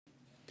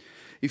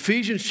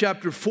Ephesians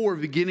chapter 4,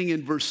 beginning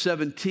in verse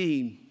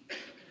 17.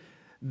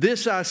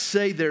 This I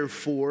say,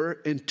 therefore,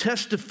 and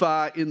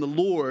testify in the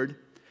Lord,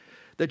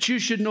 that you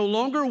should no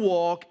longer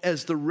walk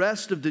as the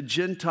rest of the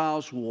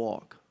Gentiles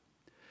walk,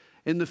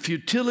 in the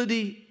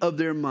futility of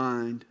their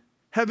mind,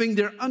 having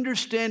their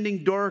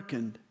understanding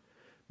darkened,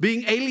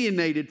 being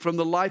alienated from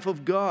the life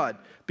of God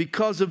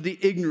because of the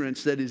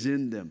ignorance that is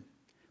in them,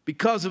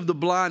 because of the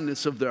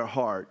blindness of their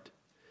heart,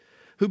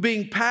 who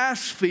being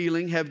past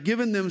feeling have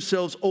given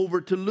themselves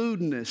over to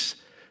lewdness,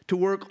 to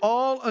work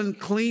all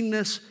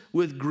uncleanness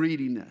with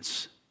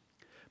greediness.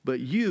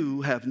 But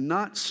you have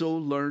not so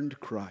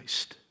learned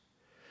Christ.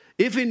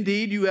 If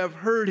indeed you have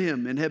heard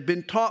him and have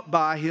been taught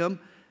by him,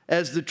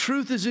 as the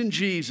truth is in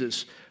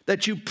Jesus,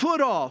 that you put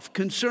off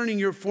concerning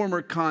your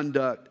former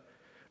conduct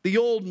the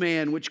old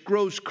man which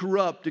grows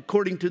corrupt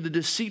according to the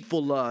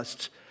deceitful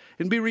lusts,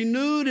 and be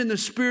renewed in the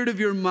spirit of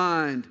your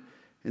mind,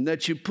 and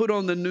that you put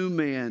on the new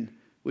man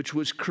which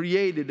was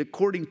created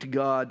according to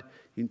God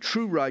in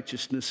true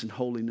righteousness and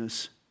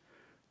holiness.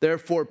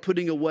 Therefore,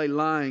 putting away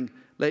lying,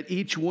 let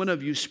each one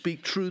of you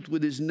speak truth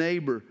with his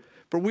neighbor,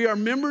 for we are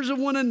members of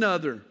one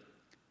another.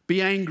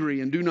 Be angry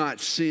and do not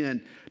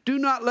sin. Do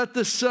not let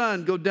the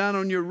sun go down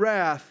on your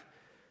wrath,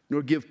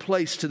 nor give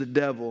place to the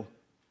devil.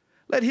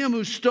 Let him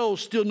who stole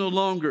steal no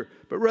longer,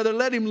 but rather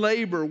let him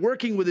labor,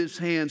 working with his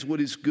hands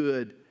what is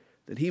good,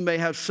 that he may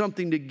have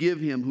something to give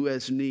him who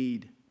has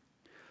need.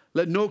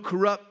 Let no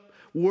corrupt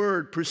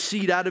word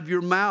proceed out of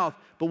your mouth,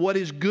 but what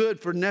is good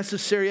for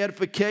necessary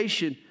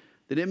edification,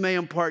 that it may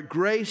impart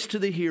grace to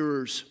the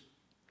hearers.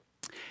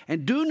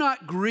 And do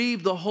not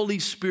grieve the Holy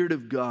Spirit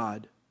of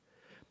God,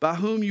 by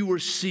whom you were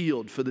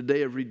sealed for the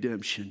day of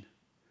redemption.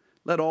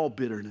 Let all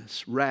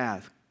bitterness,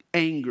 wrath,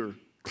 anger,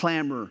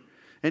 clamor,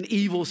 and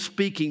evil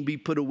speaking be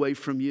put away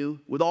from you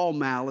with all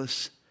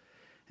malice,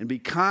 and be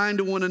kind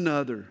to one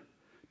another,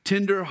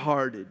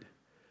 tender-hearted,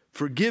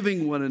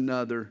 forgiving one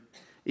another,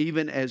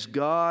 even as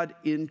God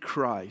in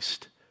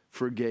Christ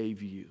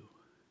forgave you.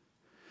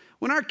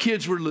 When our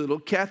kids were little,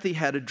 Kathy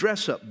had a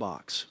dress-up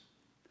box.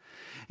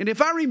 And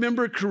if I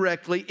remember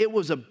correctly, it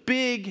was a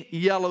big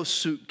yellow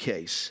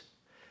suitcase.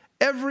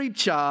 Every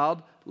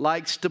child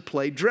likes to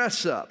play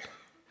dress-up.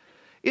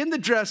 In the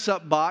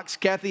dress-up box,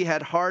 Kathy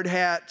had hard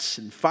hats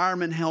and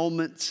fireman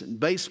helmets and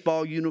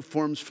baseball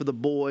uniforms for the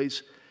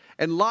boys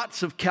and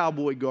lots of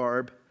cowboy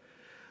garb,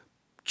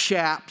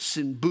 chaps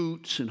and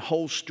boots and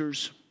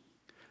holsters.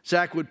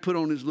 Zach would put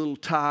on his little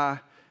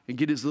tie and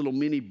get his little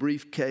mini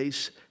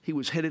briefcase. He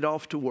was headed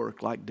off to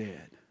work like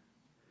Dad.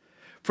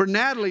 For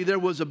Natalie, there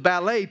was a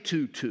ballet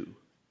tutu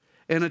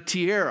and a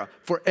tiara,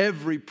 for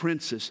every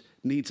princess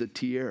needs a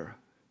tiara.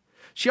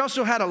 She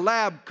also had a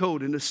lab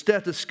coat and a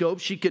stethoscope.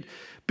 She could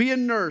be a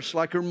nurse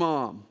like her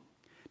mom.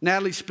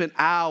 Natalie spent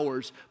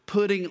hours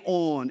putting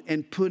on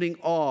and putting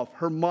off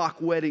her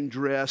mock wedding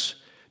dress,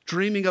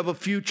 dreaming of a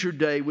future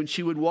day when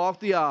she would walk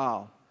the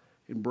aisle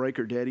and break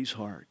her daddy's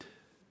heart.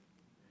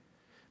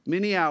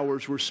 Many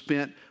hours were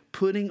spent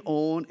putting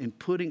on and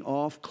putting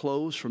off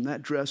clothes from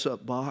that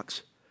dress-up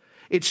box.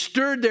 It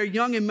stirred their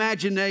young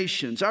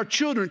imaginations. Our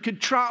children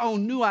could try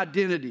on new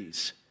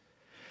identities.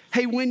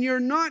 Hey, when you're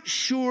not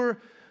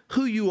sure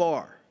who you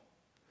are,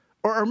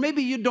 or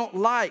maybe you don't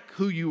like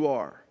who you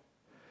are,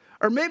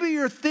 or maybe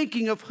you're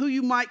thinking of who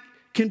you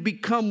can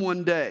become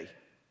one day,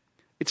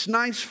 it's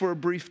nice for a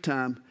brief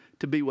time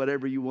to be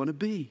whatever you want to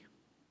be.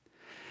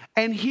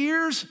 And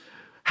here's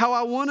how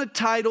I want to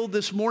title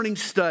this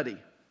morning's study.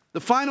 The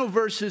final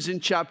verses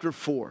in chapter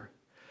 4.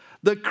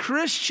 The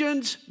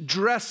Christian's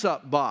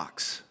dress-up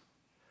box.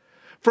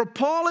 For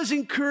Paul is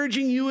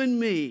encouraging you and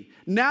me,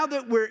 now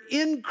that we're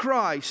in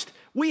Christ,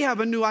 we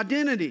have a new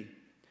identity.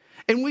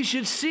 And we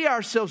should see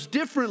ourselves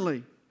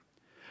differently.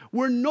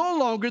 We're no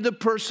longer the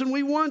person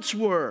we once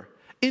were.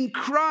 In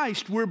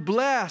Christ, we're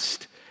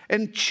blessed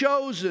and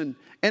chosen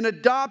and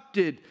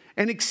adopted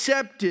and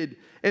accepted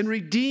and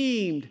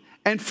redeemed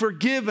and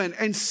forgiven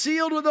and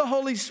sealed with the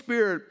Holy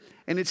Spirit.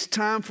 And it's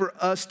time for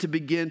us to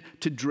begin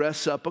to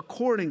dress up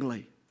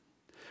accordingly.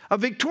 A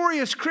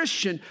victorious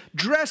Christian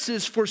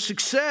dresses for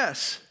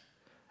success.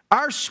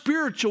 Our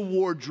spiritual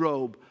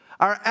wardrobe,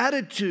 our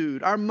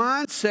attitude, our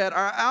mindset,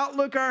 our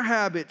outlook, our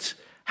habits,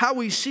 how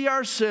we see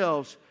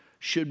ourselves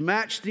should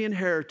match the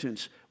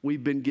inheritance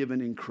we've been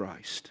given in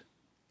Christ.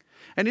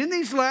 And in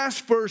these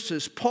last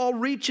verses, Paul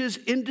reaches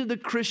into the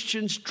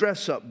Christian's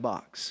dress-up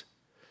box,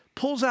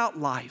 pulls out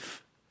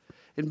life,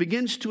 and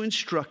begins to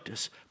instruct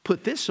us.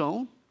 Put this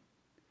on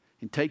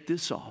and take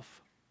this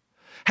off.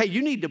 Hey,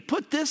 you need to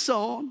put this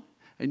on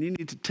and you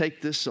need to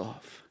take this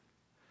off.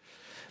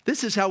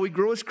 This is how we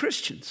grow as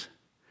Christians.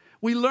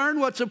 We learn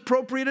what's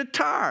appropriate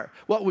attire,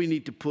 what we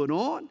need to put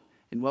on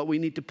and what we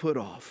need to put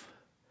off.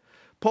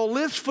 Paul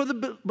lists for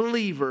the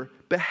believer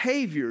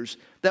behaviors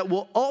that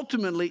will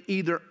ultimately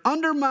either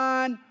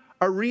undermine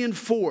or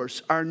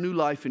reinforce our new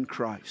life in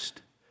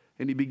Christ.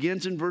 And he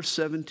begins in verse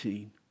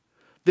 17.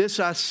 This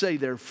I say,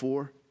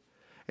 therefore,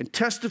 and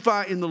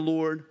testify in the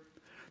Lord,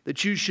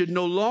 that you should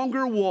no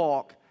longer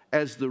walk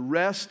as the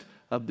rest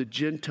of the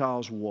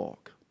Gentiles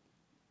walk.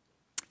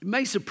 It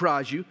may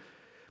surprise you,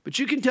 But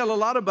you can tell a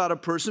lot about a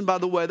person by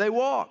the way they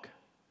walk.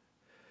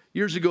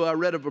 Years ago, I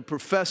read of a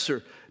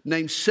professor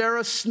named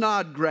Sarah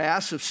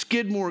Snodgrass of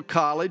Skidmore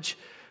College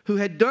who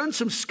had done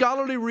some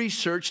scholarly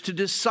research to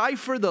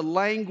decipher the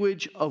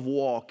language of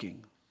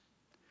walking.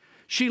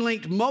 She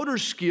linked motor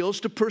skills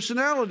to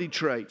personality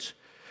traits.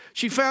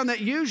 She found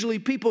that usually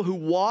people who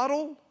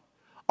waddle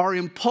are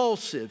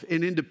impulsive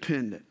and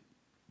independent.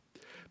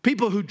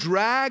 People who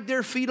drag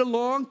their feet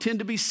along tend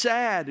to be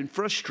sad and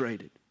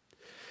frustrated.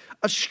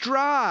 A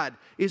stride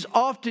is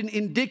often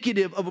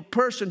indicative of a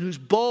person who's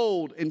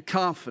bold and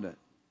confident.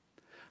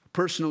 A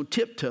person on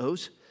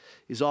tiptoes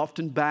is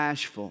often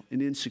bashful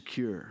and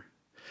insecure.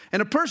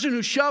 And a person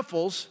who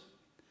shuffles,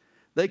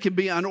 they can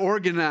be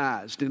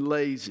unorganized and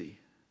lazy.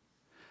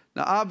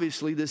 Now,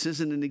 obviously, this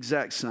isn't an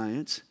exact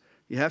science.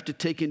 You have to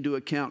take into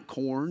account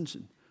corns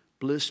and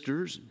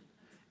blisters and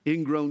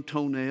ingrown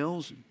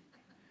toenails and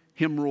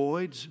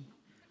hemorrhoids,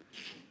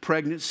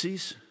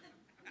 pregnancies.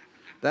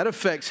 That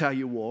affects how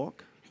you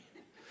walk.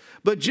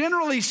 But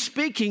generally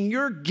speaking,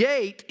 your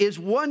gait is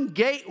one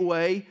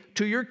gateway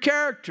to your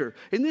character.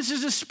 And this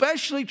is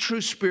especially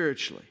true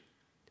spiritually.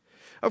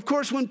 Of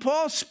course, when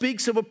Paul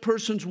speaks of a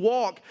person's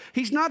walk,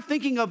 he's not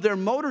thinking of their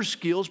motor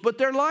skills, but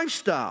their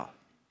lifestyle.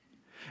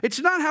 It's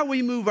not how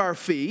we move our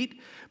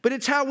feet, but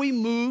it's how we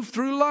move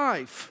through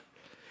life.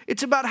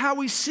 It's about how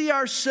we see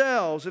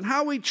ourselves and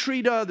how we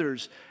treat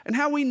others and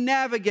how we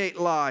navigate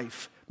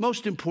life.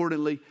 Most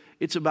importantly,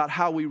 it's about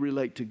how we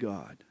relate to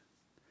God.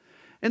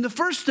 And the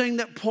first thing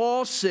that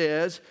Paul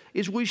says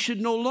is we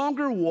should no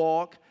longer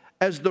walk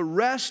as the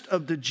rest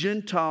of the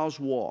Gentiles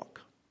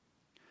walk.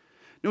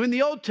 Now, in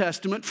the Old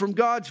Testament, from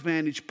God's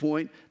vantage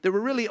point, there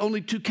were really only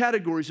two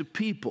categories of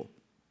people.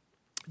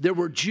 There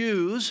were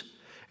Jews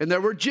and there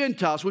were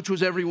Gentiles, which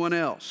was everyone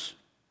else.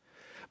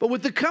 But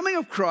with the coming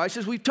of Christ,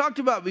 as we've talked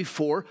about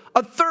before,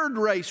 a third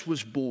race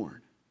was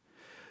born.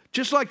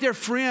 Just like their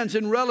friends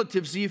and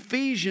relatives, the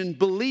Ephesian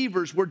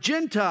believers were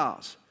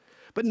Gentiles.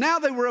 But now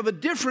they were of a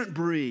different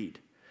breed.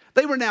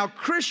 They were now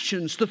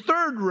Christians, the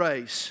third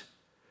race.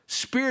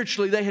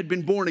 Spiritually, they had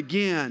been born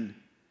again.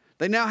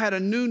 They now had a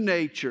new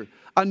nature,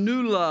 a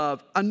new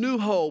love, a new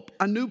hope,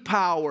 a new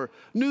power,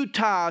 new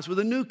ties with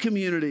a new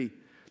community.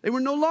 They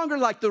were no longer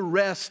like the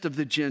rest of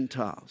the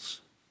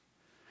Gentiles.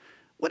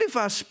 What if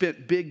I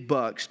spent big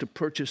bucks to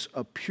purchase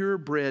a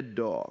purebred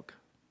dog?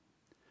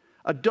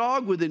 A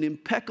dog with an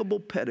impeccable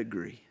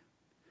pedigree.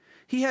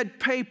 He had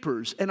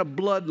papers and a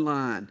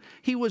bloodline.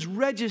 He was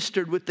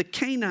registered with the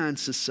Canine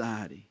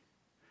Society.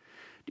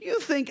 Do you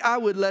think I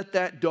would let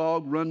that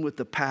dog run with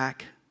the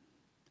pack?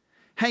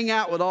 Hang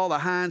out with all the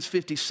Heinz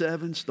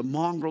 57s, the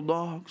mongrel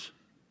dogs?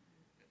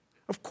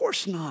 Of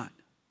course not.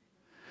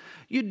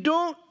 You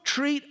don't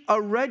treat a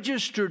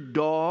registered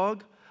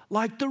dog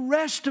like the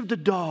rest of the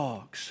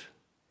dogs.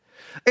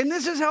 And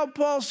this is how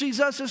Paul sees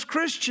us as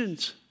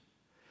Christians.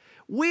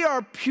 We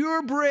are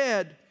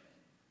purebred.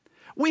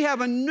 We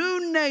have a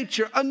new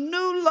nature, a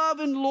new love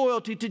and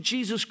loyalty to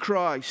Jesus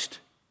Christ.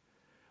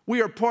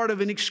 We are part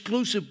of an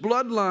exclusive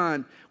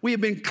bloodline. We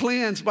have been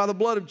cleansed by the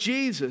blood of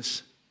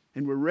Jesus,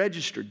 and we're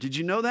registered. Did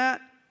you know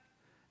that?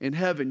 In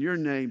heaven, your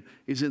name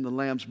is in the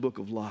Lamb's Book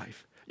of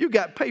Life. You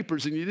got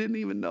papers and you didn't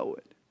even know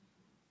it.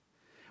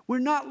 We're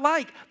not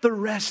like the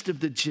rest of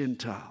the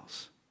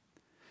Gentiles.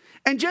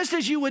 And just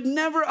as you would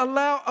never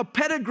allow a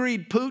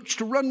pedigreed pooch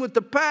to run with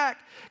the pack,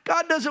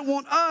 God doesn't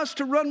want us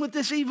to run with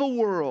this evil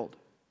world.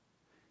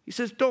 He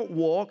says, don't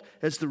walk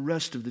as the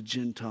rest of the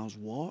Gentiles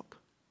walk.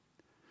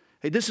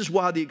 Hey, this is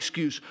why the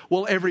excuse,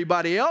 well,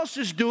 everybody else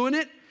is doing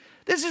it.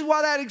 This is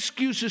why that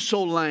excuse is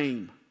so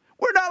lame.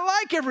 We're not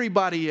like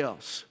everybody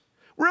else.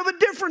 We're of a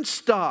different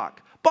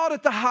stock, bought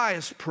at the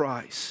highest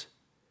price.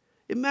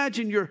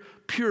 Imagine your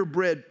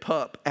purebred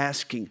pup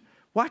asking,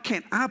 why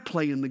can't I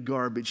play in the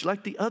garbage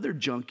like the other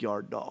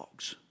junkyard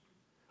dogs?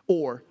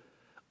 Or,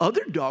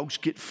 other dogs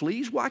get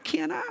fleas, why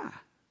can't I?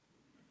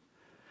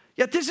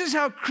 Yet this is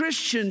how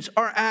Christians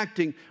are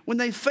acting when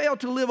they fail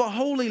to live a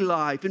holy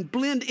life and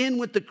blend in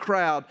with the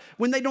crowd,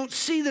 when they don't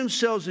see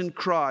themselves in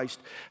Christ.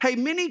 Hey,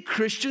 many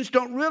Christians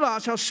don't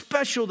realize how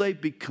special they've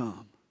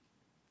become.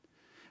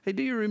 Hey,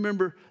 do you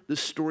remember the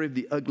story of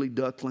the ugly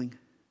duckling?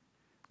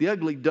 The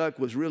ugly duck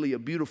was really a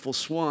beautiful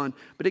swan,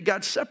 but it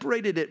got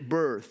separated at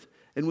birth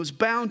and was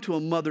bound to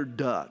a mother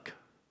duck.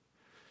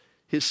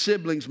 His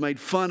siblings made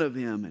fun of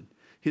him and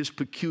his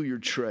peculiar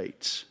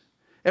traits.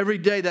 Every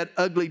day that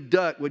ugly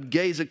duck would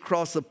gaze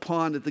across the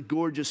pond at the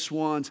gorgeous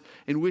swans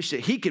and wish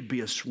that he could be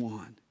a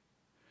swan.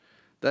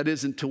 That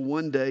is until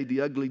one day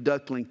the ugly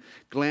duckling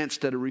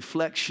glanced at a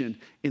reflection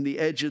in the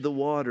edge of the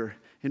water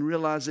and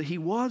realized that he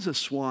was a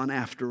swan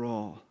after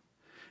all.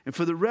 And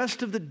for the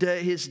rest of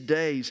his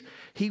days,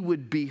 he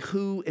would be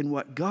who and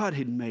what God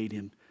had made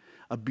him,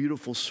 a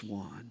beautiful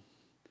swan.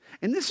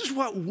 And this is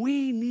what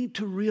we need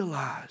to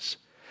realize,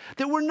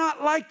 that we're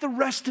not like the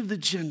rest of the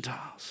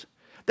Gentiles,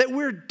 that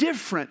we're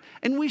different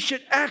and we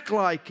should act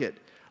like it.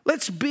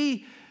 Let's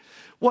be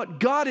what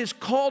God has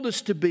called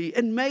us to be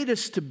and made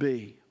us to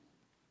be.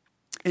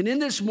 And in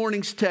this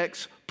morning's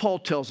text, Paul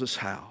tells us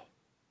how.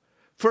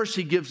 First,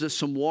 he gives us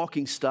some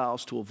walking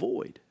styles to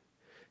avoid.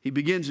 He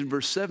begins in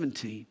verse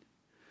 17.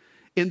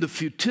 In the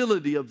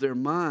futility of their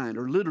mind,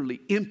 or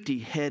literally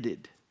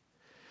empty-headed.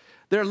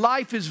 Their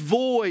life is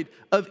void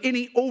of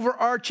any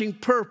overarching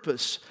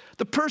purpose.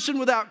 The person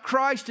without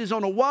Christ is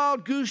on a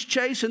wild goose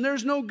chase, and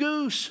there's no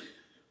goose.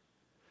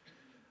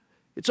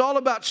 It's all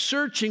about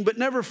searching but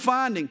never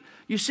finding.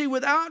 You see,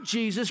 without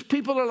Jesus,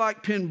 people are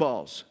like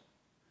pinballs.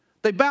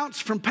 They bounce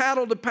from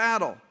paddle to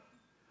paddle.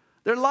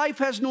 Their life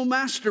has no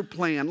master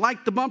plan.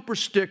 Like the bumper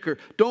sticker,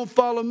 don't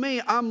follow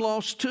me, I'm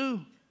lost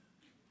too.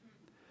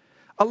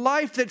 A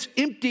life that's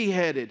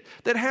empty-headed,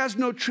 that has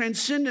no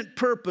transcendent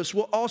purpose,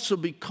 will also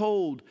be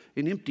cold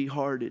and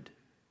empty-hearted.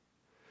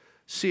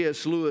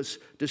 C.S. Lewis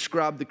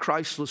described the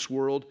Christless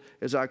world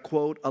as, I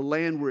quote, a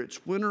land where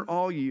it's winter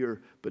all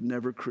year, but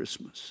never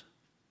Christmas.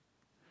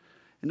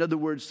 In other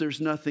words, there's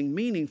nothing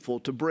meaningful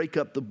to break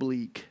up the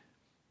bleak.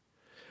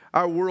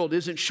 Our world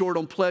isn't short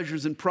on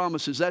pleasures and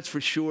promises, that's for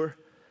sure.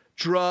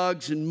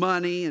 Drugs and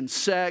money and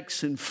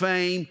sex and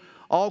fame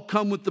all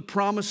come with the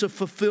promise of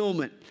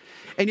fulfillment.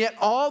 And yet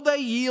all they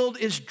yield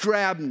is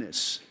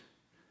drabness.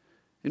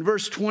 In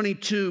verse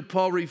 22,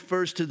 Paul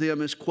refers to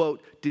them as,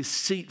 quote,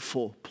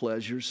 deceitful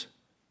pleasures.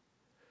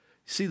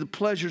 See, the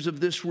pleasures of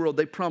this world,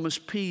 they promise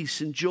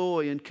peace and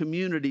joy and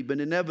community, but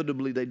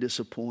inevitably they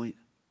disappoint.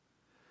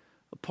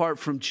 Apart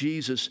from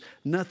Jesus,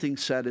 nothing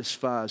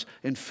satisfies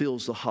and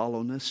fills the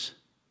hollowness.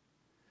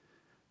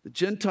 The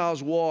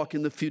Gentiles walk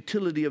in the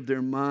futility of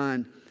their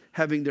mind,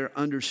 having their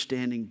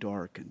understanding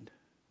darkened.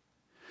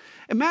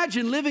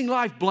 Imagine living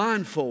life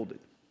blindfolded,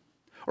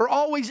 or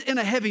always in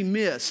a heavy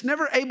mist,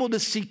 never able to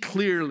see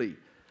clearly,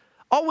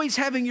 always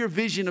having your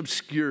vision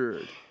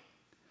obscured.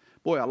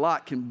 Boy, a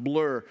lot can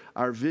blur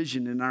our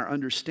vision and our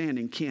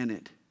understanding, can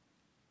it?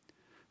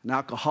 An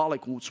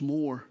alcoholic wants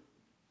more.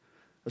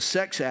 A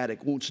sex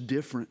addict wants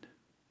different.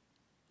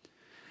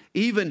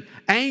 Even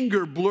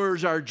anger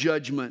blurs our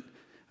judgment.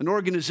 An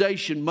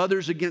organization,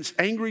 Mothers Against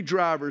Angry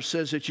Drivers,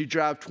 says that you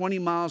drive 20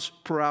 miles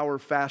per hour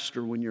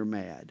faster when you're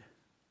mad.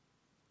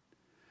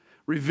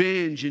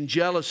 Revenge and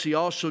jealousy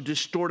also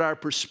distort our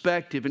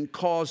perspective and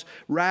cause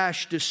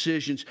rash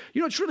decisions.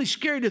 You know, it's really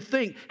scary to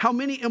think how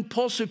many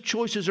impulsive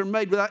choices are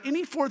made without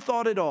any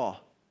forethought at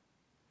all.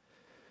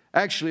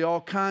 Actually,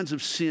 all kinds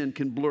of sin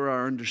can blur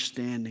our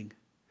understanding.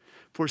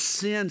 For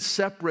sin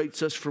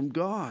separates us from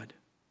God.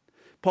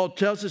 Paul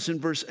tells us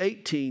in verse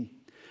 18,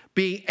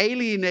 being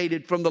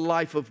alienated from the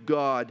life of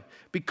God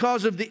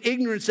because of the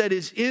ignorance that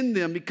is in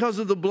them, because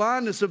of the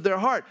blindness of their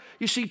heart.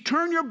 You see,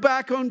 turn your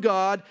back on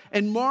God,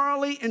 and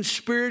morally and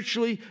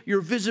spiritually,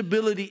 your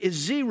visibility is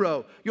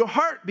zero. Your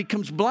heart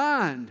becomes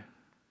blind.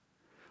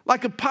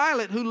 Like a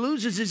pilot who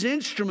loses his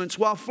instruments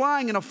while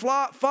flying in a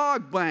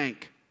fog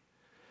bank.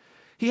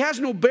 He has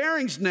no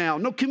bearings now,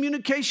 no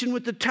communication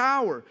with the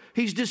tower.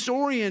 He's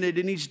disoriented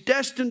and he's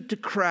destined to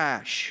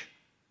crash.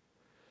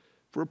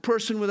 For a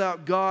person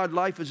without God,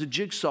 life is a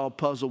jigsaw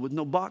puzzle with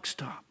no box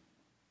top.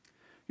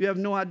 You have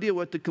no idea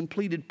what the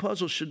completed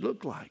puzzle should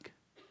look like.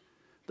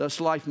 Thus,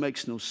 life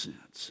makes no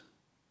sense.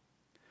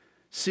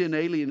 Sin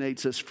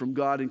alienates us from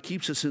God and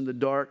keeps us in the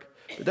dark.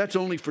 But that's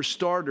only for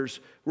starters.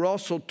 We're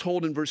also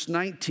told in verse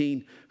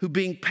 19, who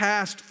being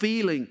past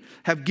feeling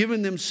have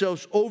given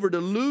themselves over to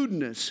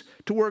lewdness,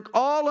 to work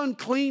all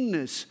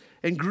uncleanness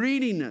and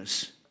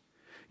greediness.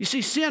 You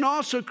see, sin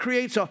also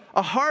creates a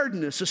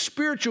hardness, a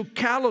spiritual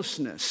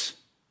callousness.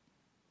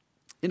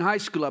 In high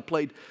school, I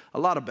played a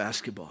lot of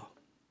basketball.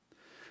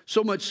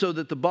 So much so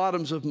that the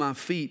bottoms of my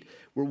feet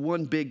were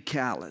one big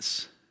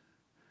callus.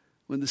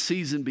 When the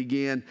season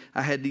began,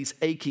 I had these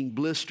aching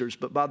blisters,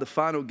 but by the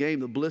final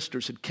game, the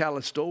blisters had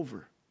calloused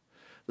over.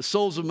 The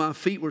soles of my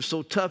feet were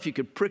so tough you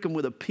could prick them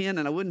with a pin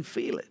and I wouldn't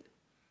feel it.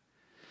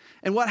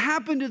 And what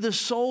happened to the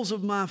soles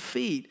of my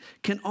feet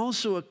can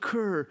also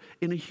occur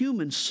in a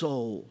human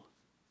soul.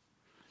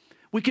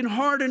 We can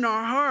harden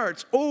our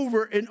hearts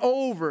over and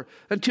over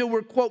until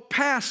we're, quote,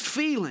 past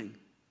feeling.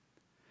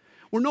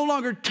 We're no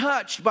longer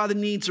touched by the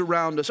needs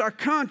around us. Our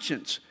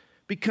conscience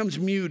becomes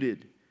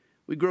muted.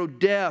 We grow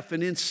deaf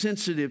and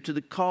insensitive to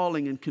the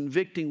calling and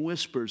convicting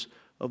whispers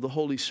of the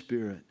Holy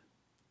Spirit.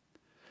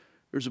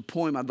 There's a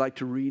poem I'd like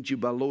to read you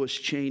by Lois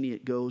Cheney.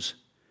 It goes,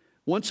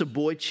 once a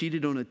boy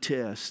cheated on a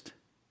test.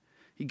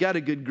 He got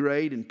a good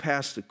grade and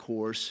passed the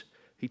course.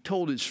 He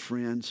told his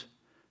friends,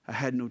 I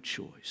had no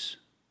choice.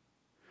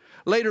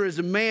 Later, as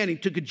a man, he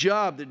took a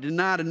job that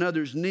denied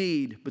another's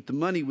need, but the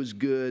money was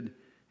good,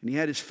 and he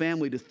had his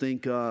family to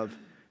think of,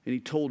 and he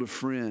told a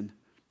friend,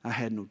 I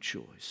had no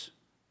choice.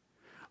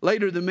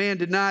 Later, the man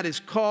denied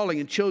his calling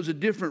and chose a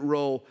different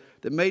role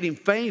that made him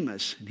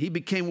famous, and he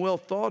became well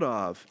thought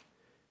of.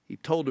 He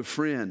told a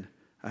friend,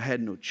 I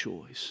had no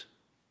choice.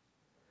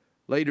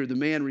 Later, the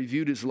man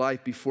reviewed his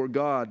life before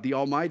God, the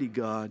Almighty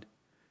God.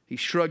 He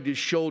shrugged his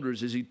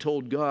shoulders as he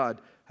told God,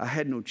 I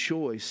had no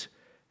choice.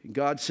 And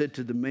God said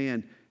to the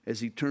man, as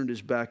he turned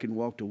his back and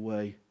walked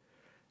away,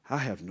 I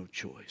have no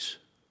choice.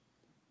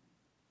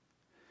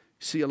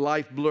 See, a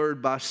life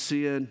blurred by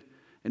sin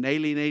and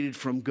alienated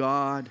from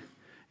God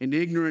and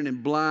ignorant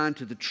and blind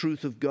to the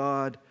truth of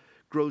God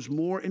grows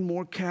more and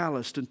more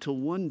calloused until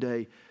one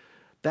day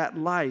that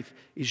life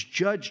is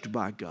judged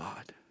by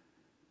God.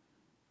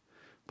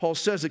 Paul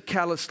says a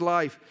callous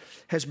life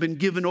has been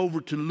given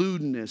over to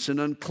lewdness and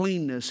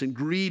uncleanness and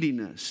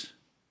greediness.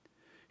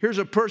 Here's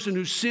a person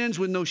who sins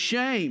with no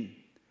shame.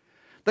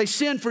 They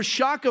sin for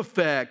shock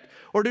effect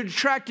or to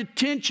attract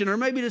attention or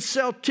maybe to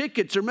sell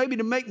tickets or maybe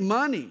to make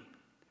money.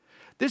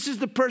 This is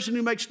the person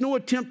who makes no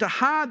attempt to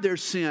hide their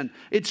sin.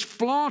 It's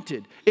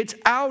flaunted. It's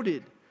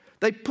outed.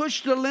 They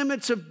push the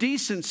limits of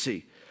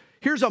decency.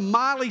 Here's a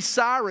Miley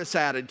Cyrus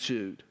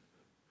attitude.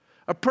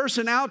 A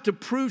person out to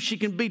prove she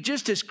can be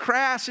just as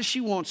crass as she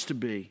wants to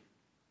be.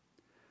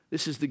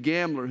 This is the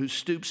gambler who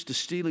stoops to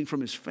stealing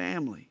from his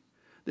family.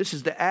 This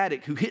is the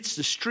addict who hits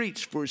the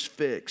streets for his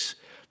fix.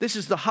 This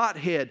is the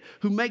hothead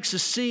who makes a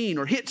scene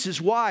or hits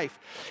his wife.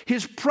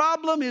 His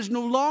problem is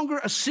no longer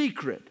a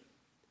secret.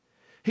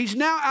 He's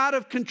now out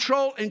of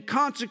control, and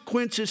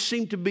consequences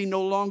seem to be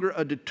no longer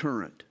a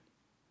deterrent.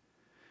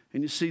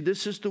 And you see,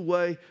 this is the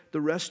way the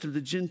rest of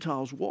the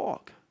Gentiles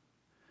walk.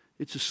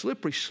 It's a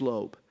slippery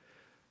slope,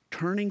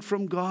 turning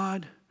from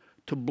God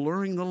to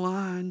blurring the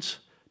lines,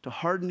 to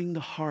hardening the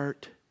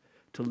heart,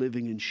 to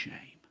living in shame.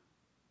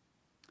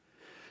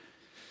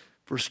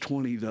 Verse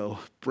 20, though,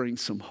 brings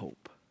some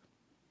hope.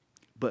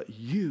 But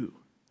you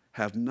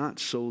have not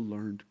so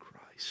learned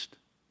Christ.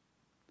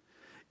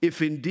 If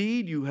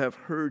indeed you have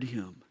heard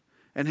him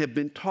and have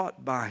been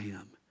taught by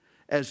him,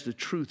 as the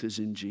truth is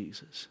in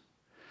Jesus.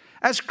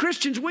 As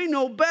Christians, we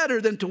know better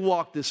than to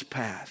walk this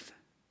path.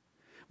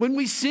 When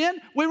we sin,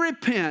 we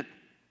repent.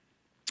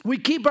 We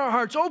keep our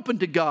hearts open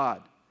to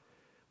God.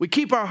 We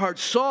keep our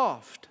hearts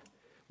soft.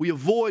 We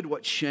avoid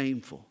what's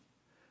shameful.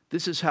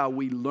 This is how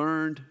we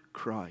learned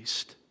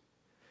Christ.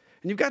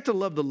 And you've got to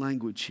love the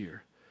language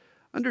here.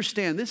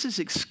 Understand, this is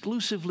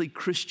exclusively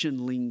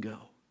Christian lingo.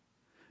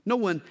 No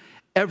one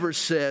ever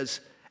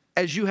says,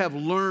 as you have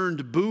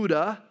learned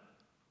Buddha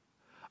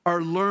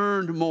or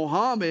learned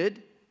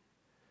Mohammed.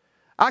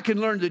 I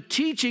can learn the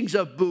teachings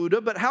of Buddha,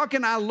 but how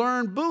can I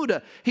learn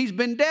Buddha? He's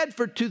been dead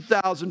for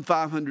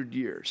 2,500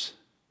 years.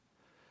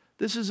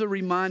 This is a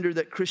reminder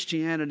that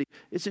Christianity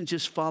isn't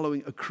just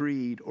following a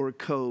creed or a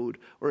code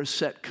or a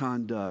set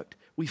conduct.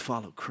 We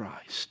follow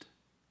Christ.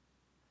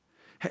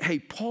 Hey,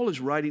 Paul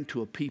is writing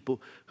to a people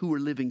who were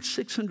living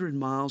 600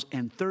 miles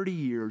and 30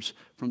 years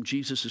from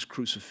Jesus'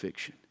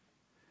 crucifixion.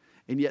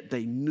 And yet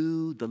they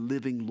knew the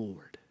living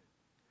Lord.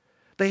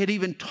 They had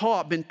even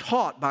been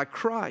taught by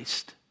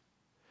Christ.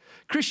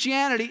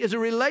 Christianity is a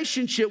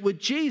relationship with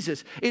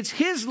Jesus. It's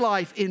his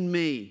life in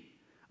me.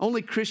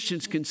 Only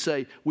Christians can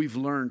say we've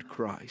learned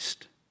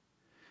Christ.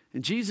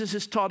 And Jesus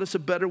has taught us a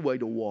better way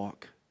to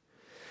walk.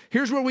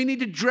 Here's where we need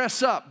to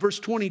dress up. Verse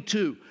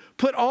 22.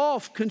 Put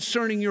off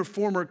concerning your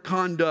former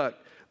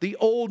conduct the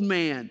old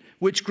man,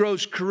 which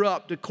grows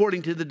corrupt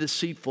according to the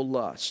deceitful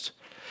lusts.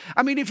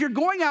 I mean, if you're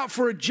going out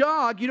for a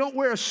jog, you don't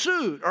wear a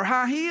suit or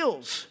high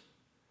heels.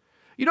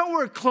 You don't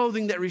wear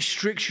clothing that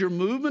restricts your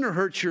movement or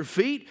hurts your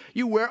feet.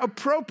 You wear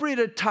appropriate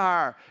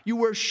attire. You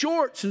wear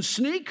shorts and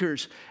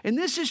sneakers. And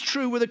this is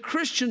true with a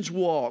Christian's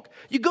walk.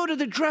 You go to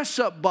the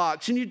dress-up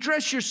box and you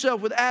dress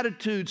yourself with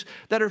attitudes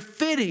that are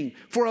fitting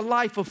for a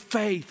life of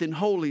faith and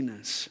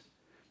holiness.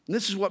 And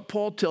this is what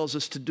Paul tells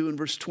us to do in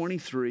verse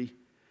 23.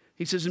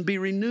 He says, and be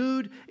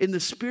renewed in the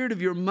spirit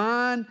of your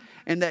mind,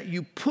 and that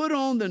you put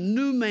on the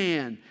new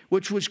man,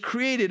 which was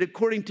created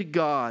according to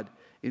God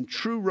in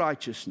true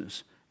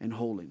righteousness and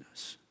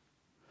holiness.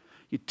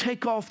 You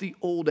take off the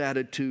old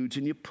attitudes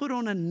and you put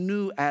on a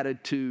new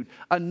attitude,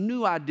 a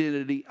new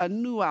identity, a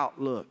new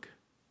outlook.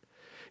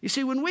 You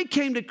see, when we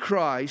came to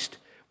Christ,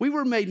 we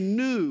were made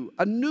new,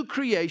 a new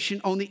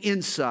creation on the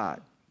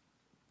inside.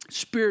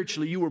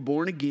 Spiritually, you were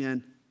born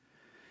again.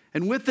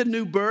 And with the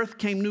new birth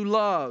came new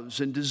loves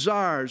and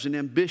desires and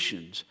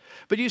ambitions.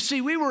 But you see,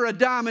 we were a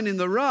diamond in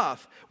the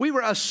rough. We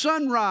were a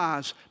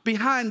sunrise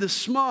behind the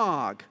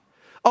smog.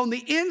 On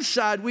the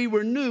inside, we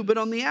were new, but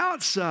on the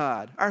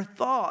outside, our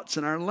thoughts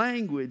and our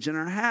language and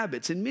our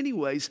habits in many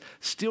ways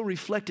still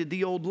reflected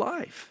the old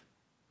life.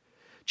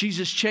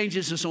 Jesus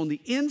changes us on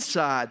the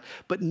inside,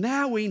 but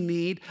now we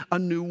need a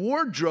new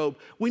wardrobe.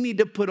 We need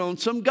to put on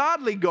some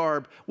godly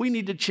garb. We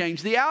need to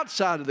change the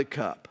outside of the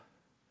cup.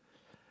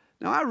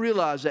 Now, I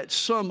realize that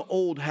some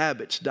old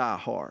habits die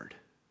hard.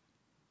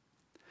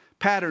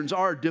 Patterns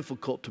are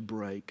difficult to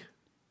break.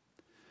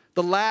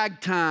 The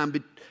lag time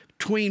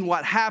between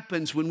what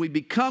happens when we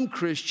become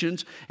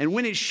Christians and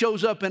when it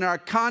shows up in our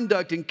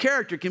conduct and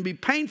character can be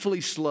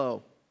painfully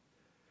slow.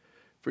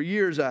 For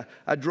years,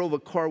 I drove a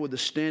car with a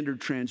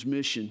standard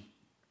transmission.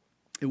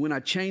 And when I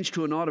changed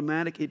to an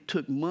automatic, it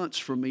took months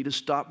for me to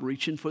stop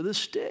reaching for the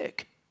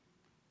stick.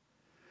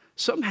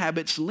 Some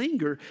habits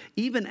linger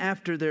even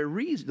after the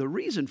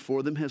reason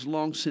for them has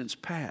long since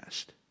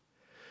passed.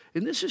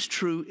 And this is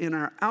true in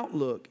our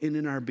outlook and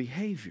in our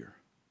behavior.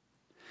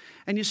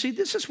 And you see,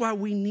 this is why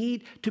we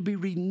need to be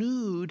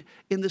renewed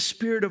in the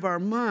spirit of our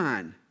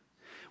mind.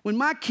 When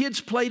my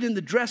kids played in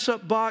the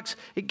dress-up box,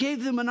 it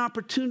gave them an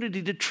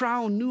opportunity to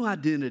try on new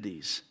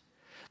identities.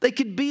 They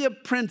could be a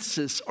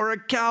princess or a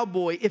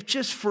cowboy if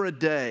just for a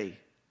day.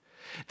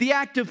 The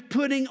act of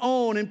putting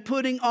on and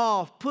putting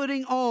off,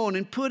 putting on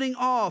and putting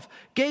off,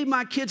 gave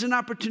my kids an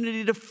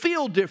opportunity to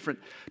feel different,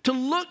 to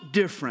look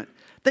different.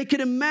 They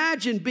could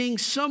imagine being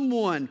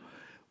someone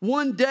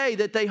one day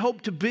that they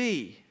hope to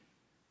be.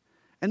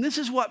 And this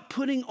is what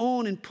putting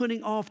on and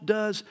putting off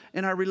does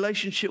in our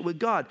relationship with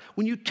God.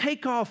 When you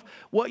take off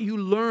what you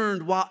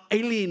learned while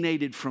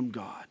alienated from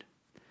God,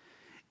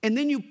 and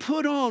then you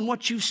put on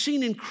what you've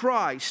seen in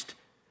Christ,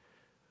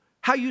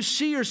 how you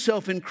see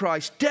yourself in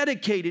Christ,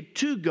 dedicated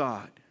to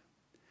God,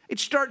 it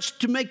starts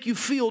to make you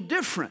feel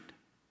different.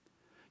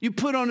 You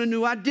put on a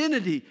new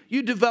identity.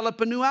 You develop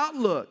a new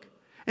outlook.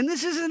 And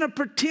this isn't a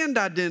pretend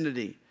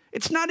identity.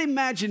 It's not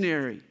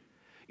imaginary.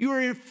 You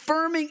are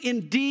affirming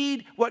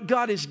indeed what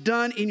God has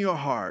done in your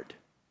heart.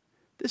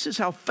 This is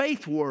how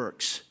faith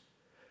works.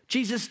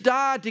 Jesus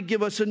died to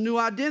give us a new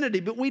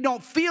identity, but we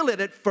don't feel it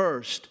at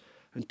first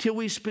until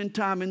we spend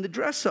time in the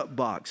dress-up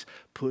box,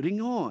 putting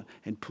on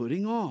and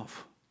putting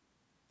off.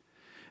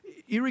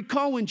 You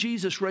recall when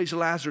Jesus raised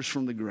Lazarus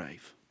from the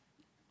grave.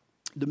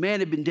 The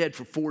man had been dead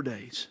for 4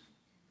 days.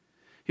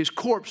 His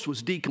corpse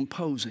was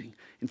decomposing.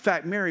 In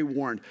fact, Mary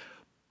warned,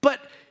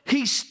 "But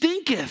he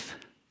stinketh."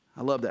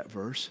 I love that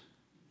verse.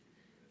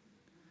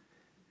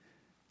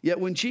 Yet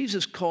when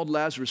Jesus called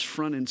Lazarus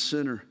front and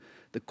center,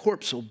 the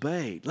corpse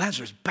obeyed.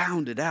 Lazarus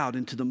bounded out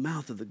into the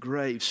mouth of the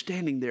grave,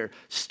 standing there,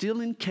 still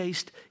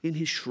encased in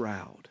his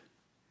shroud.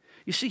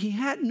 You see, he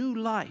had new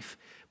life,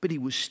 but he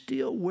was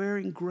still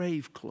wearing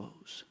grave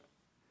clothes.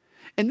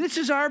 And this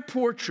is our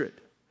portrait.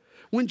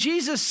 When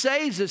Jesus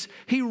saves us,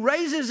 he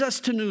raises us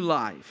to new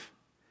life.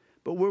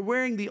 But we're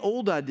wearing the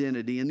old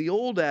identity and the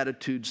old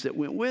attitudes that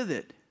went with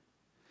it.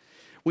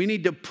 We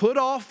need to put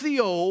off the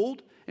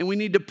old and we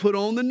need to put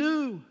on the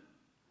new.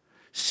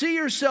 See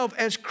yourself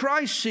as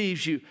Christ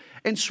sees you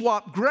and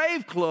swap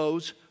grave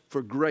clothes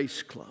for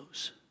grace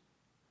clothes.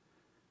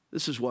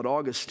 This is what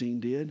Augustine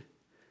did.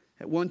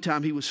 At one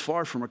time, he was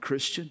far from a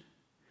Christian.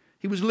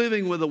 He was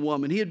living with a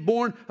woman. He had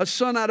borne a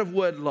son out of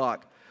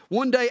wedlock.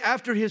 One day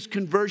after his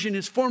conversion,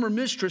 his former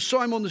mistress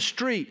saw him on the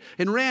street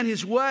and ran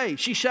his way.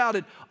 She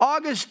shouted,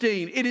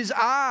 "Augustine, it is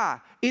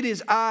I, it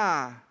is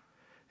I."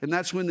 And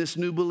that's when this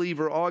new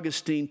believer,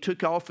 Augustine,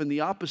 took off in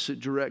the opposite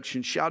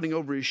direction, shouting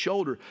over his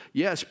shoulder,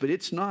 "Yes, but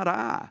it's not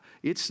I,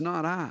 it's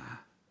not I."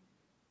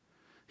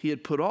 He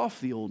had put off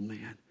the old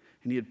man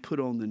and he had put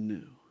on the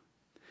new.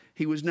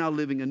 He was now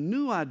living a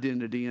new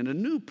identity and a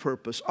new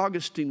purpose.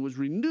 Augustine was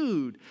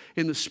renewed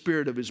in the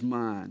spirit of his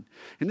mind.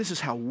 And this is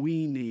how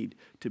we need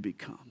to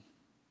become.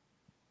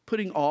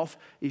 Putting off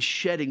is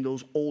shedding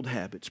those old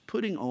habits.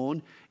 Putting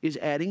on is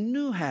adding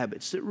new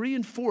habits that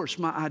reinforce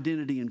my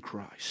identity in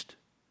Christ.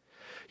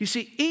 You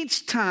see,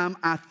 each time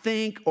I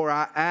think or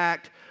I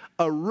act,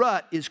 a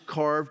rut is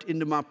carved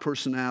into my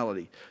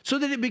personality so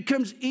that it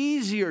becomes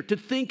easier to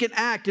think and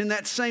act in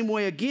that same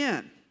way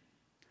again.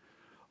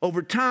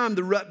 Over time,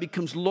 the rut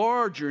becomes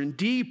larger and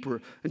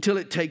deeper until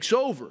it takes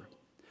over.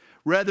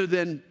 Rather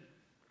than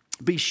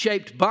be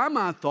shaped by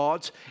my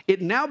thoughts, it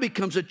now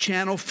becomes a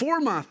channel for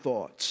my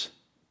thoughts.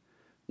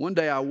 One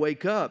day I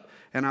wake up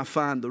and I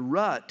find the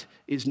rut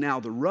is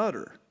now the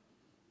rudder.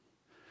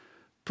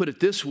 Put it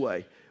this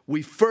way,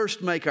 we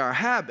first make our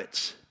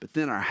habits, but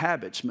then our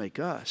habits make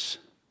us.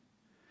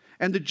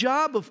 And the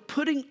job of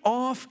putting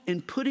off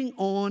and putting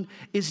on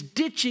is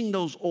ditching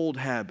those old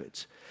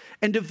habits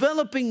and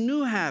developing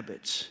new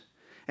habits.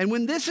 And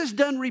when this is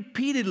done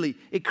repeatedly,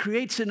 it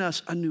creates in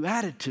us a new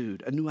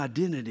attitude, a new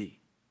identity.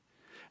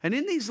 And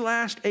in these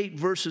last 8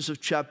 verses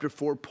of chapter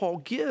 4, Paul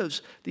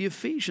gives the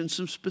Ephesians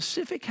some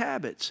specific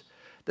habits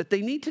that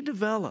they need to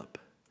develop.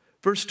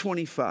 Verse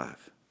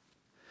 25.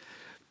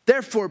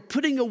 Therefore,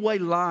 putting away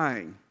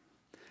lying,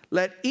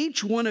 let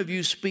each one of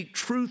you speak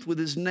truth with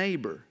his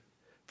neighbor,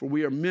 for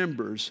we are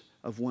members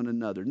of one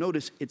another.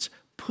 Notice it's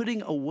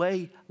putting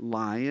away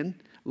lying,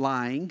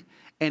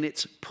 and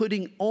it's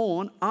putting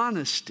on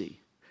honesty.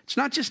 It's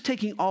not just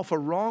taking off a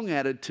wrong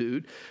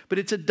attitude, but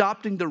it's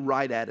adopting the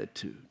right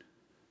attitude.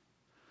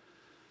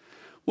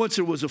 Once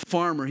there was a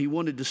farmer. He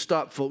wanted to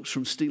stop folks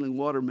from stealing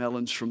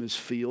watermelons from his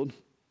field.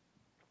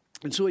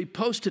 And so he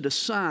posted a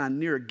sign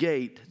near a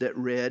gate that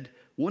read,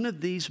 "One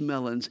of these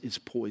melons is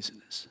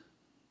poisonous."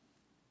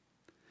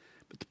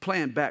 But the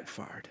plan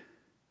backfired.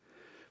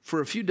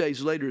 For a few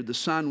days later, the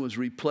sign was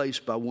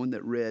replaced by one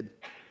that read,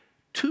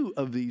 "Two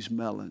of these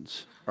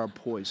melons are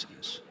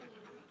poisonous."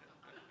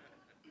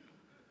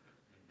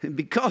 And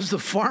because the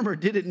farmer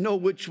didn't know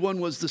which one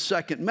was the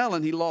second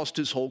melon, he lost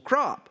his whole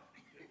crop.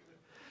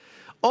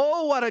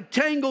 Oh, what a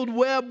tangled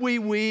web we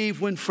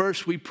weave when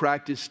first we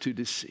practice to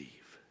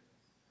deceive.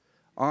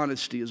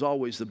 Honesty is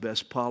always the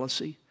best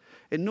policy.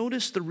 And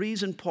notice the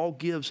reason Paul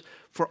gives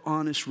for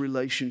honest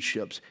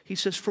relationships. He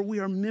says, for we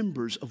are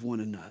members of one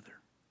another.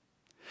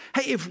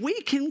 Hey, if we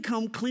can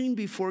come clean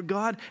before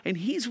God and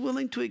he's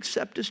willing to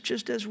accept us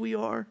just as we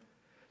are,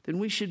 then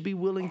we should be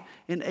willing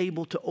and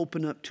able to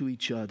open up to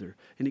each other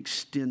and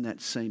extend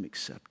that same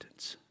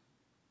acceptance.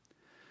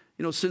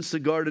 You know, since the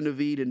Garden of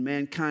Eden,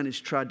 mankind has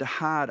tried to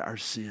hide our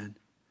sin.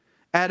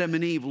 Adam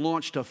and Eve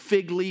launched a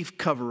fig leaf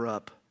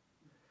cover-up.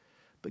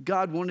 But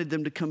God wanted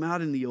them to come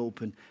out in the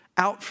open,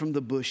 out from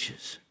the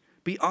bushes,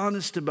 be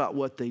honest about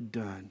what they'd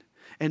done.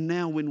 And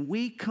now when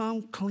we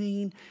come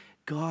clean,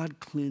 God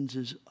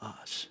cleanses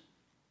us.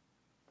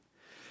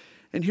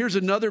 And here's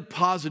another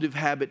positive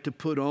habit to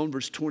put on,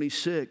 verse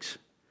 26.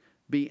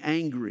 Be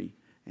angry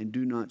and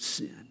do not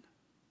sin.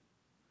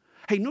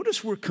 Hey,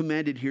 notice we're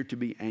commanded here to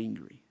be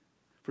angry.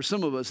 For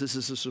some of us, this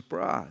is a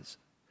surprise,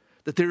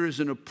 that there is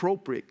an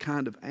appropriate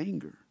kind of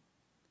anger,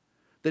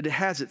 that it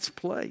has its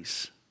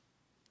place.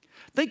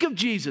 Think of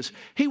Jesus.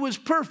 He was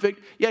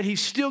perfect, yet he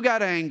still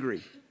got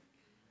angry.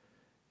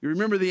 You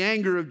remember the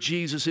anger of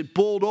Jesus. It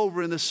boiled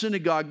over in the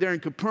synagogue there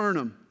in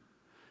Capernaum.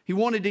 He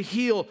wanted to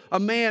heal a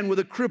man with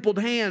a crippled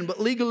hand, but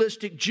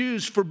legalistic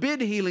Jews forbid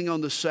healing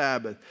on the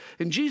Sabbath.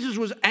 And Jesus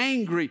was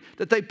angry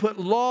that they put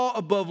law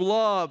above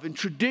love and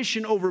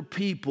tradition over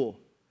people.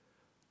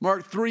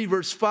 Mark 3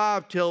 verse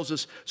 5 tells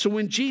us, so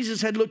when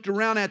Jesus had looked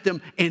around at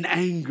them in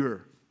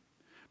anger,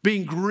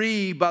 being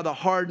grieved by the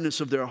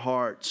hardness of their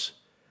hearts,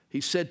 he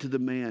said to the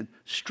man,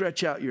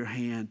 stretch out your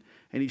hand.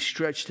 And he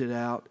stretched it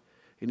out,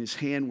 and his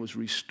hand was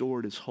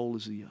restored as whole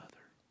as the other.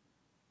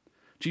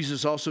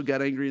 Jesus also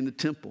got angry in the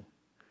temple.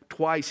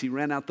 Twice he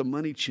ran out the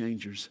money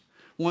changers.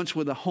 Once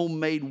with a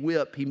homemade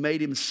whip he made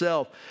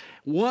himself.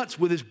 Once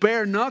with his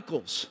bare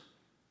knuckles.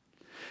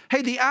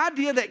 Hey, the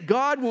idea that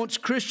God wants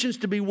Christians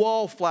to be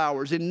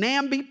wallflowers and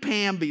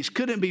namby-pambies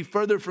couldn't be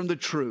further from the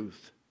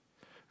truth.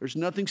 There's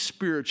nothing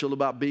spiritual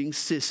about being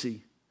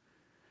sissy.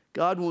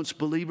 God wants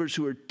believers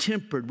who are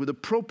tempered with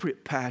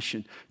appropriate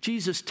passion.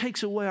 Jesus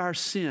takes away our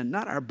sin,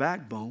 not our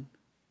backbone.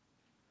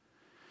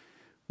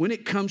 When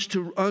it comes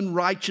to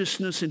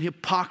unrighteousness and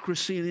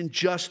hypocrisy and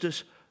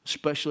injustice,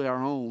 especially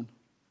our own,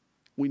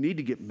 we need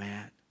to get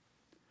mad.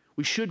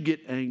 We should get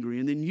angry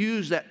and then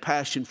use that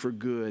passion for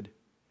good.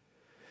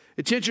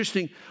 It's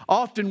interesting,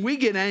 often we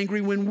get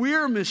angry when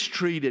we're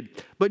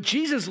mistreated, but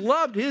Jesus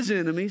loved his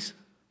enemies.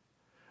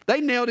 They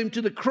nailed him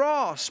to the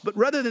cross, but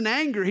rather than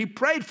anger, he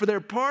prayed for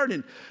their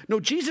pardon. No,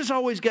 Jesus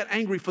always got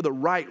angry for the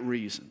right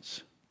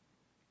reasons.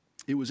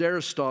 It was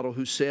Aristotle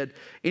who said,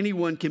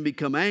 anyone can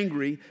become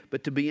angry,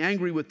 but to be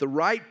angry with the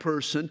right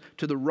person,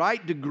 to the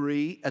right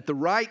degree, at the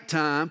right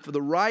time, for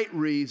the right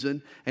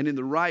reason, and in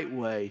the right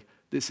way,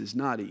 this is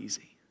not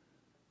easy.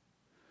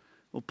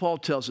 Well, Paul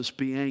tells us,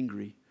 be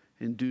angry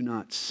and do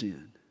not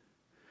sin.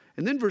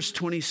 And then verse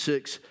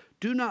 26,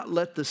 do not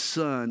let the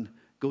sun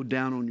go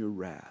down on your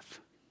wrath.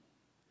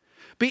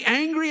 Be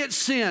angry at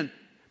sin.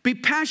 Be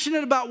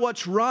passionate about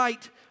what's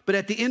right, but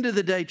at the end of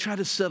the day, try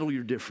to settle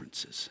your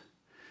differences.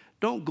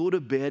 Don't go to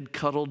bed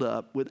cuddled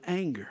up with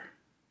anger.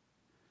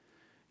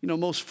 You know,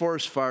 most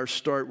forest fires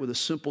start with a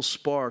simple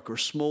spark or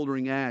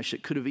smoldering ash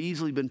that could have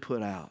easily been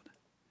put out.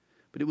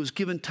 But it was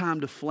given time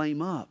to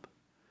flame up.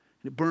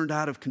 And it burned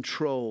out of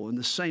control. And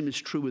the same is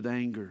true with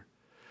anger.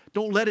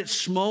 Don't let it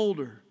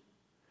smolder.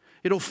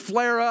 It'll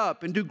flare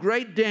up and do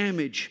great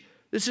damage.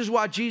 This is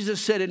why Jesus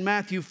said in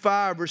Matthew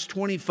 5, verse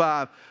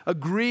 25,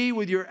 agree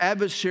with your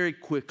adversary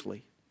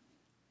quickly.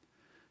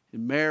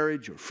 In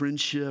marriage or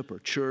friendship or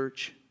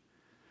church,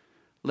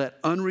 let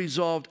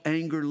unresolved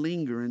anger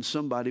linger and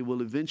somebody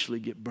will eventually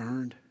get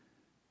burned.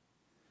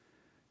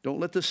 Don't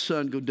let the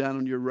sun go down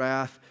on your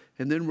wrath.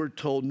 And then we're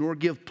told, nor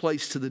give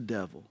place to the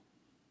devil.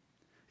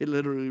 It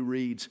literally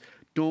reads,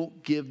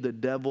 don't give the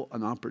devil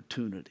an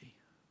opportunity.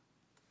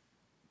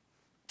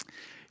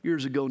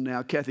 Years ago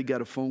now, Kathy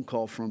got a phone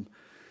call from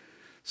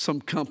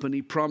some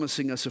company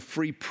promising us a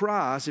free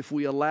prize if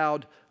we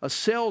allowed a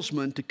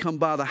salesman to come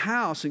by the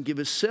house and give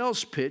a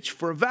sales pitch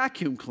for a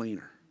vacuum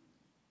cleaner.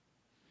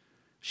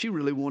 She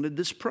really wanted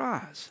this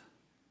prize.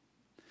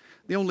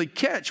 The only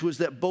catch was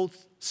that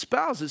both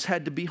spouses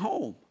had to be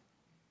home.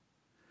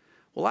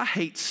 Well, I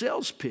hate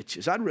sales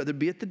pitches. I'd rather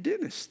be at the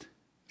dentist.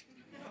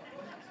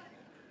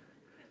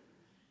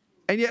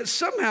 And yet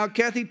somehow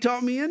Kathy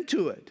talked me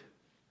into it.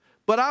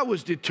 But I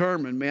was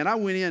determined, man. I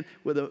went in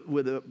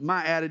with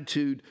my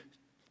attitude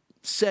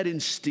set in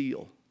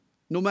steel.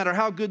 No matter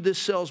how good this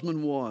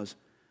salesman was,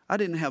 I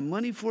didn't have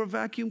money for a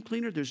vacuum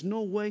cleaner. There's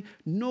no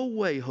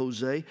way,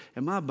 Jose,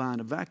 am I buying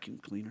a vacuum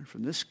cleaner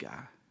from this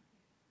guy.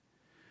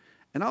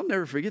 And I'll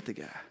never forget the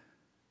guy.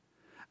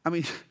 I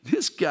mean,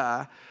 this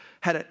guy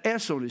had an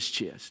S on his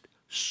chest,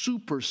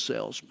 super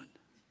salesman.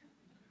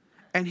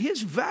 And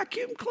his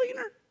vacuum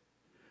cleaner,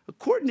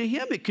 according to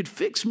him, it could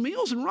fix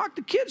meals and rock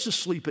the kids to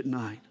sleep at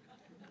night.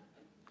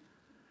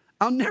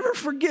 I'll never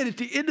forget at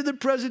the end of the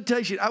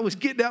presentation, I was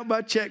getting out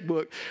my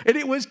checkbook, and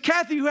it was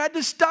Kathy who had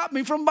to stop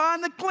me from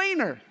buying the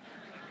cleaner.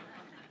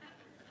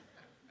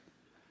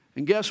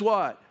 And guess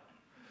what?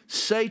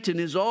 Satan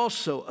is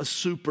also a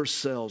super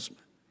salesman.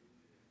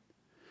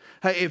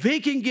 Hey, if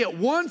he can get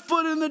one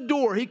foot in the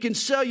door, he can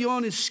sell you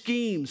on his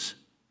schemes.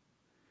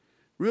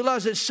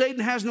 Realize that Satan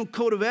has no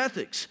code of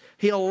ethics.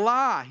 He'll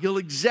lie, he'll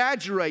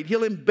exaggerate,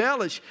 he'll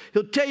embellish,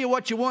 he'll tell you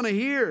what you want to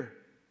hear.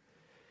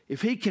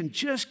 If he can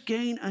just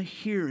gain a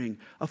hearing,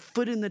 a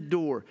foot in the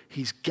door,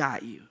 he's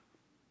got you.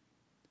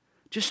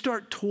 Just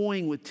start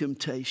toying with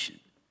temptation.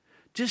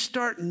 Just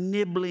start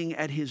nibbling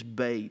at his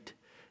bait.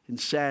 And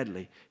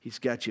sadly, he's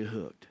got you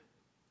hooked.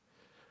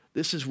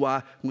 This is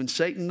why when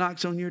Satan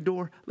knocks on your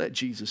door, let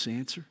Jesus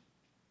answer.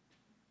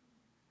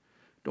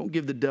 Don't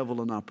give the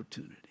devil an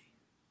opportunity.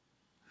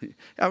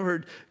 I've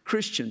heard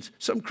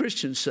some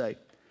Christians say,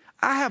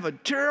 I have a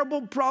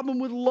terrible problem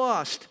with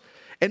lust.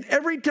 And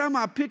every time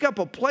I pick up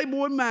a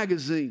Playboy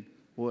magazine,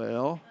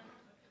 well,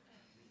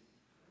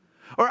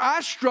 or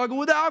I struggle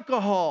with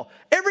alcohol.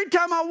 Every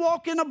time I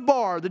walk in a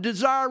bar, the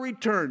desire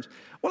returns.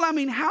 Well, I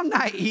mean, how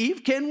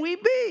naive can we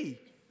be?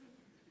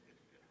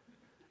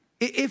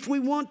 If we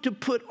want to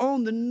put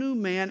on the new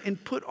man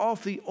and put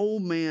off the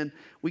old man,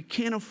 we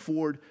can't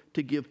afford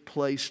to give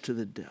place to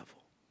the devil.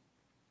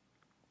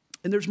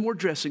 And there's more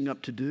dressing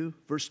up to do.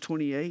 Verse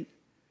 28.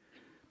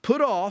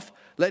 Put off,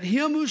 let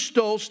him who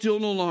stole steal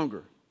no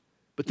longer,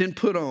 but then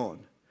put on.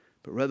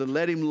 But rather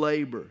let him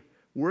labor,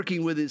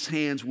 working with his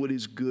hands what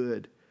is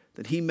good,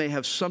 that he may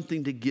have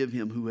something to give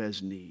him who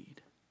has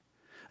need.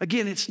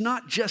 Again, it's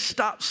not just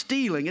stop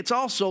stealing. It's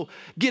also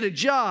get a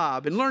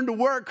job and learn to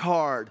work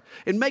hard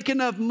and make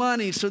enough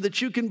money so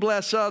that you can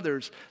bless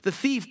others. The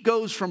thief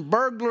goes from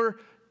burglar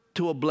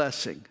to a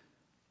blessing.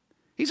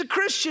 He's a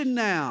Christian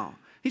now.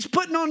 He's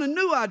putting on a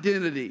new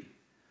identity.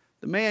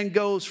 The man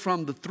goes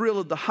from the thrill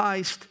of the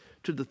heist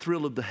to the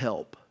thrill of the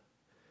help.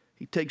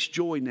 He takes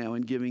joy now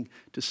in giving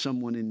to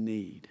someone in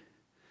need.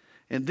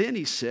 And then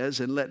he says,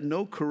 and let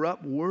no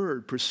corrupt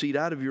word proceed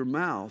out of your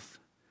mouth,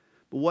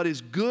 but what is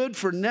good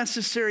for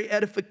necessary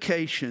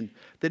edification,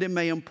 that it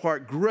may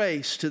impart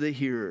grace to the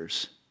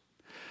hearers.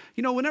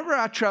 You know, whenever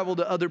I travel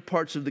to other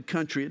parts of the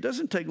country, it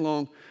doesn't take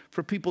long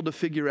for people to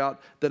figure out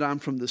that I'm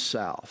from the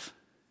South.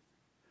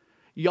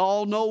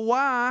 Y'all know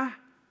why.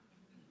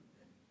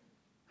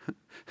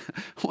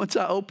 Once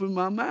I open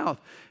my mouth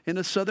and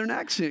a Southern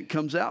accent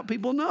comes out,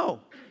 people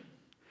know.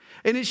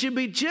 And it should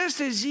be just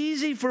as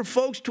easy for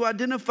folks to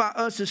identify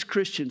us as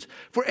Christians.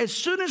 For as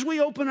soon as we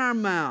open our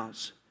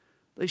mouths,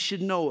 they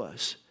should know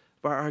us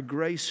by our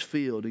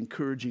grace-filled,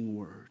 encouraging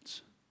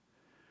words.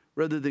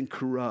 Rather than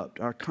corrupt,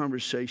 our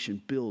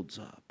conversation builds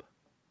up.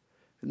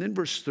 And then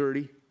verse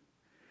 30,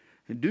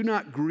 and do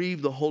not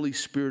grieve the Holy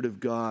Spirit of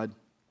God,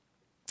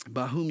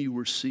 by whom you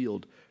were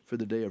sealed for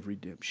the day of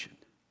redemption.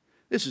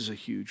 This is a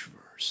huge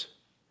verse.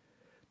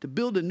 To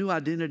build a new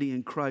identity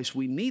in Christ,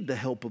 we need the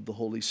help of the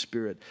Holy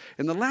Spirit.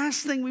 And the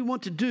last thing we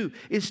want to do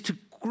is to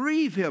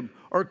grieve him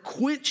or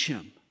quench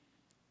him.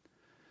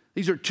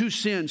 These are two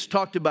sins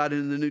talked about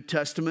in the New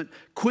Testament.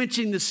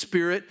 Quenching the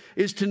Spirit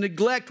is to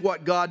neglect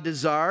what God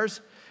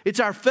desires. It's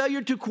our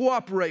failure to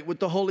cooperate with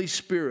the Holy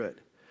Spirit.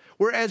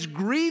 Whereas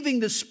grieving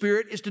the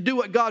Spirit is to do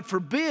what God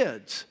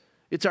forbids.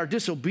 It's our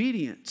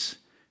disobedience.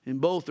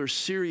 And both are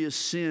serious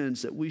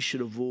sins that we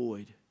should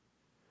avoid.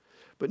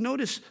 But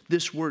notice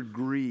this word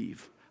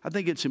grieve. I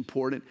think it's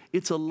important.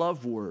 It's a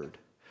love word.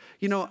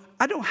 You know,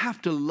 I don't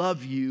have to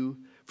love you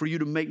for you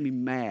to make me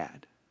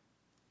mad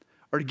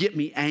or to get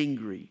me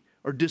angry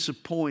or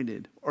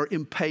disappointed or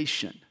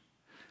impatient.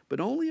 But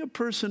only a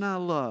person I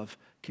love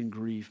can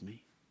grieve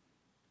me.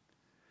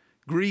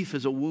 Grief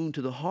is a wound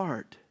to the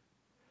heart.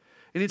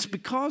 And it's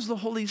because the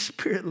Holy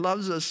Spirit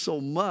loves us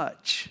so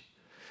much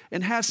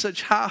and has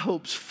such high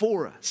hopes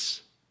for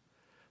us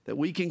that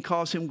we can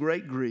cause him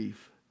great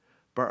grief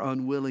by our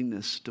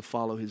unwillingness to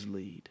follow his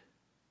lead.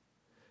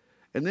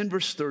 And then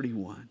verse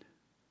 31,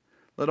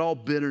 let all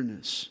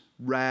bitterness,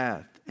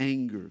 wrath,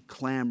 anger,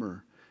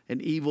 clamor,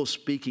 and evil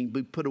speaking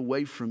be put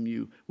away from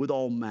you with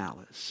all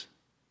malice.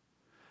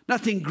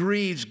 Nothing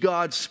grieves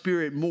God's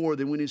Spirit more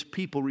than when his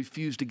people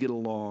refuse to get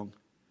along.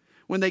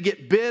 When they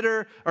get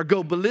bitter or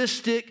go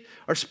ballistic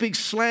or speak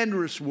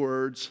slanderous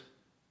words.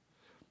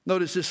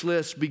 Notice this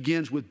list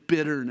begins with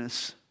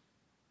bitterness.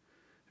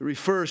 It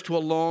refers to a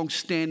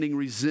long-standing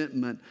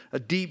resentment, a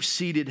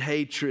deep-seated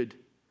hatred.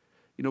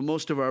 You know,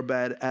 most of our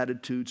bad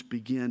attitudes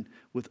begin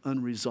with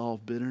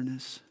unresolved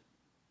bitterness.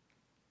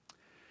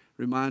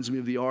 Reminds me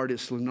of the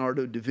artist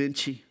Leonardo da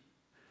Vinci.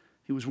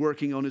 He was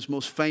working on his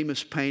most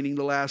famous painting,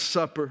 The Last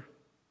Supper.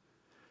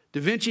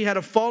 Da Vinci had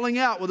a falling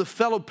out with a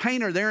fellow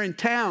painter there in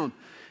town,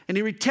 and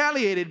he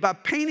retaliated by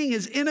painting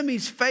his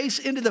enemy's face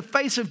into the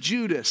face of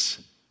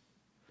Judas.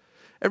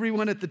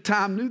 Everyone at the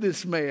time knew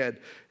this man,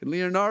 and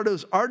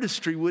Leonardo's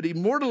artistry would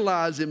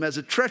immortalize him as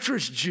a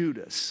treacherous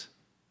Judas.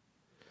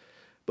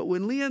 But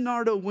when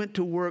Leonardo went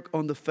to work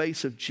on the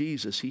face of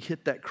Jesus, he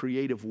hit that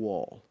creative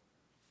wall.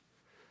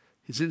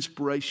 His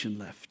inspiration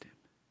left him.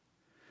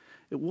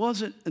 It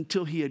wasn't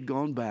until he had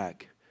gone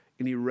back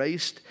and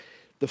erased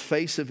the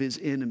face of his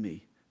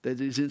enemy that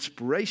his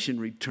inspiration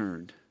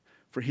returned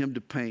for him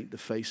to paint the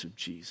face of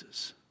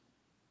Jesus.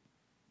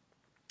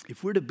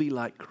 If we're to be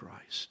like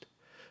Christ,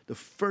 the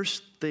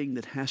first thing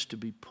that has to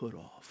be put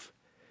off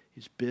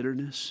is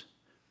bitterness,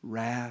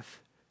 wrath,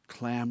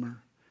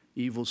 clamor,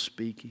 evil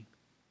speaking.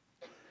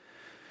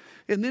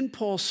 And then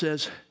Paul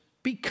says,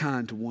 be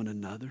kind to one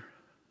another.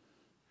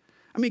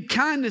 I mean,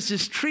 kindness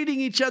is treating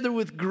each other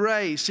with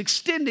grace,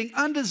 extending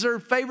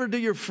undeserved favor to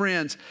your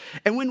friends.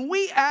 And when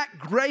we act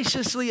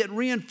graciously, it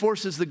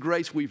reinforces the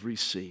grace we've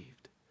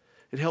received.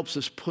 It helps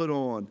us put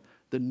on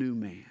the new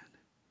man,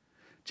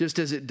 just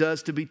as it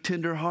does to be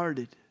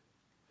tenderhearted.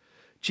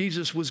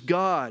 Jesus was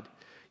God,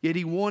 Yet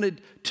he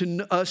wanted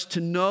us to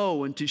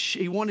know and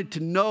he wanted to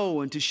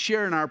know and to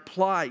share in our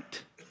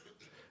plight.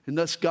 And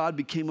thus God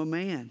became a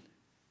man.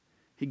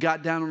 He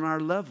got down on our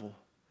level.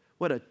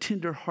 What a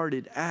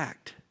tender-hearted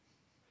act.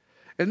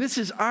 And this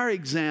is our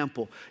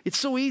example. It's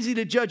so easy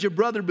to judge a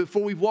brother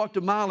before we've walked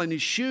a mile in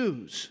his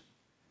shoes.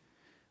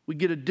 We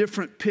get a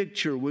different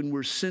picture when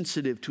we're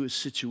sensitive to a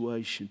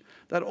situation.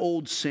 That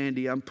old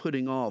Sandy I'm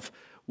putting off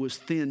was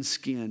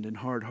thin-skinned and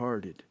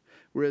hard-hearted.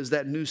 Whereas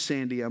that new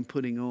Sandy I'm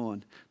putting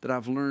on, that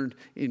I've learned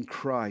in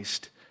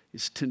Christ,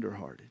 is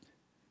tender-hearted.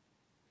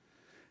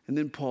 And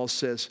then Paul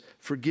says,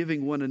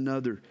 forgiving one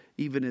another,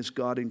 even as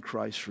God in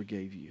Christ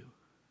forgave you.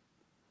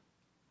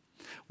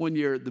 One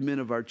year, the men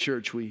of our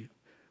church, we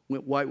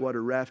went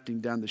whitewater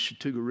rafting down the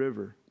Chattooga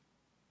River.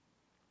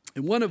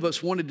 And one of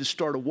us wanted to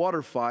start a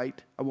water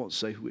fight. I won't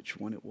say which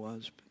one it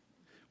was, but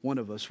one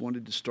of us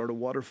wanted to start a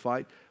water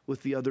fight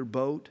with the other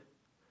boat.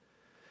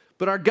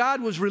 But our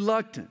guide was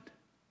reluctant.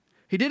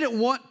 He didn't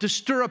want to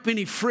stir up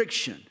any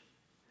friction.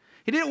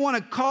 He didn't want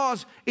to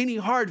cause any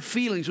hard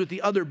feelings with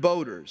the other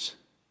boaters.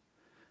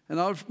 And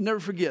I'll never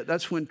forget,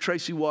 that's when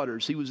Tracy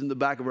Waters, he was in the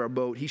back of our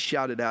boat, he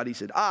shouted out, he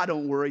said,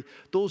 don't worry,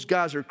 those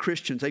guys are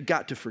Christians, they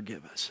got to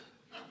forgive us.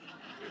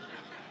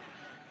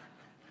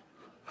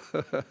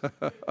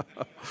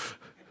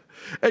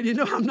 And you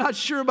know, I'm not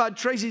sure about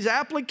Tracy's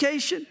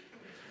application,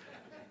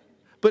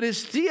 but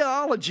his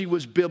theology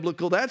was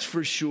biblical, that's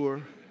for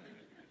sure.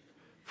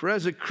 For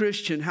as a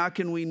Christian, how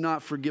can we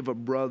not forgive a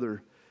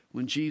brother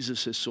when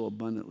Jesus has so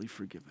abundantly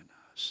forgiven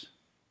us?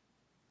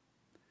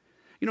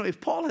 You know, if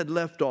Paul had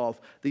left off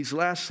these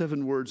last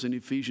 7 words in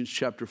Ephesians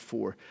chapter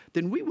 4,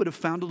 then we would have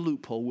found a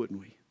loophole, wouldn't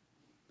we?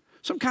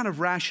 Some kind of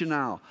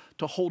rationale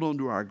to hold on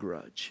to our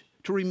grudge,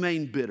 to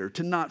remain bitter,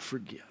 to not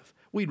forgive.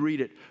 We'd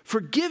read it,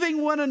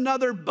 forgiving one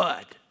another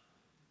but,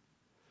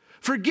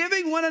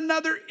 forgiving one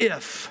another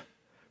if,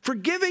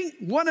 forgiving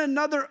one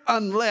another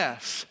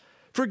unless,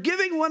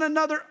 forgiving one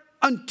another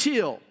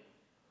until,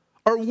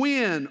 or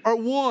when, or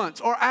once,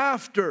 or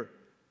after.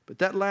 But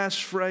that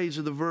last phrase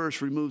of the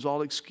verse removes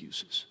all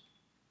excuses.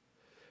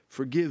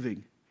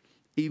 Forgiving,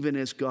 even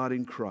as God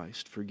in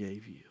Christ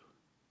forgave you.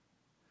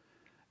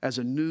 As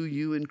a new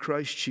you in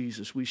Christ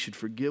Jesus, we should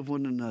forgive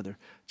one another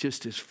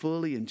just as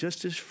fully and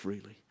just as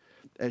freely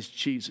as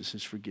Jesus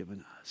has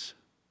forgiven us.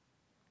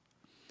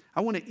 I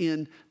want to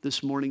end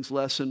this morning's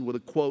lesson with a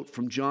quote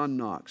from John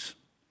Knox.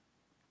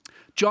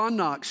 John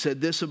Knox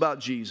said this about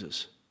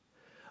Jesus.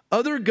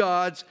 Other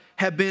gods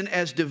have been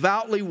as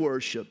devoutly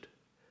worshiped,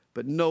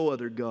 but no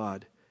other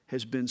God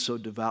has been so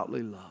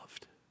devoutly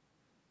loved.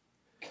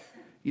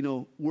 You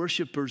know,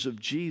 worshipers of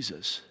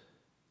Jesus,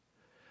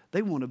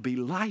 they want to be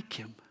like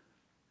him.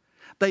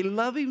 They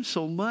love him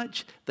so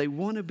much, they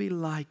want to be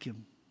like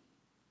him.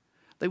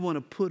 They want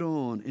to put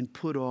on and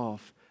put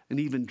off and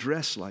even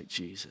dress like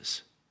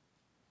Jesus.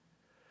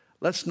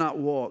 Let's not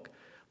walk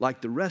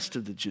like the rest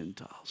of the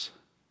Gentiles.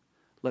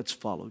 Let's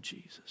follow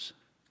Jesus.